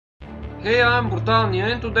Hey, I'm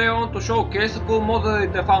brotalnia and today I want to showcase a cool model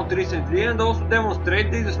that I found recently and also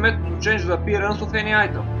demonstrate the easiest method to change the appearance of any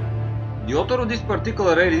item. The author of this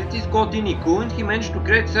particular edit is called Lich King and he managed to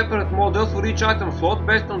create separate models for each item slot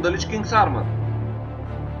based on the Lich King's armor.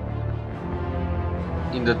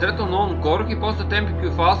 In the Threat Unknown core, he posted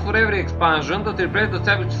MPQ files for every expansion that replaced the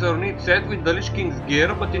Savage Serenite set with the Lich King's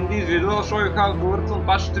gear, but in this video I'll show you how it works on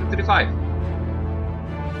patch 335.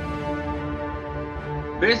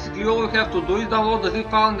 Basically, all you have to do is download the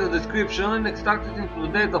zip file in the description and extract it into the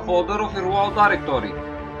data folder of your WoW directory.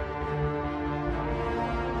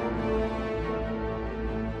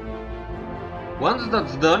 Once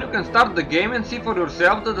that's done, you can start the game and see for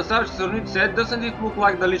yourself that the Savage Serenite set doesn't look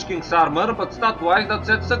like the Lich King's armor, but stat-wise that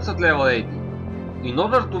set sucks at level 80. In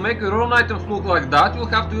order to make your own items look like that, you'll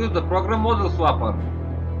have to use the program Model Swapper.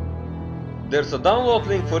 There's a download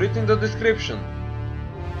link for it in the description.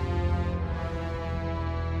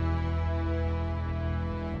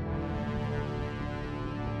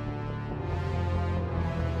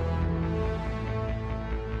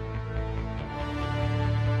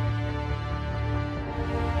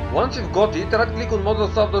 Once you've got it, right click on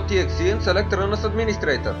modelswap.exe and select Run as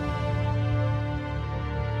Administrator.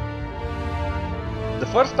 The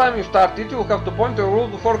first time you start it, you will have to point your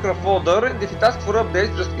World of Warcraft folder, and if it asks for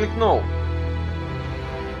updates, just click No.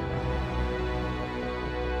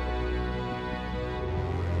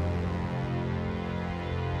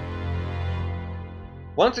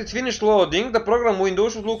 Once it's finished loading, the program window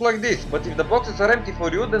should look like this, but if the boxes are empty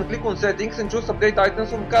for you, then click on Settings and choose Update Items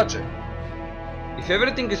from Cache. If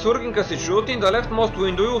everything is working as it should, in the leftmost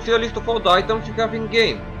window you will see a list of all the items you have in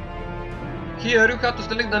game. Here you have to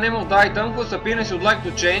select the name of the item whose appearance you would like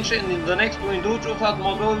to change, and in the next window choose what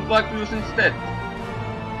model you would like to use instead.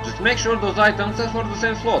 Just make sure those items are for the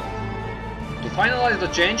same slot. To finalize the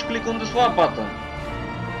change, click on the swap button.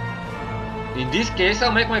 In this case,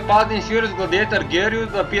 I'll make my Paladin's Furious Gladiator gear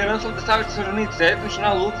use the appearance of the Savage Serenite set, which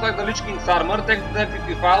now looks like the Lich King's armor thanks to the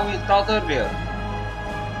MPQ file we installed earlier.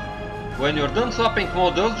 When you're done swapping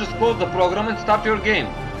models, just close the program and start your game.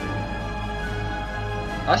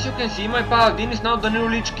 As you can see, my Paladin is now the new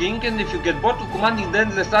Lich King, and if you get bored of commanding the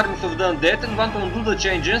endless armies of the undead and want to undo the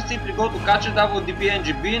changes, simply go to cache.wdb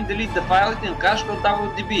ngb and delete the file in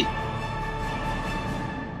cache.wdb.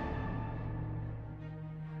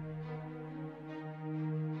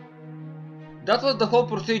 That was the whole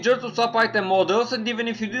procedure to swap item models, and even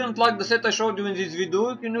if you didn't like the set I showed you in this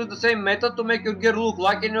video, you can use the same method to make your gear look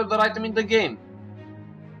like any other item in the game.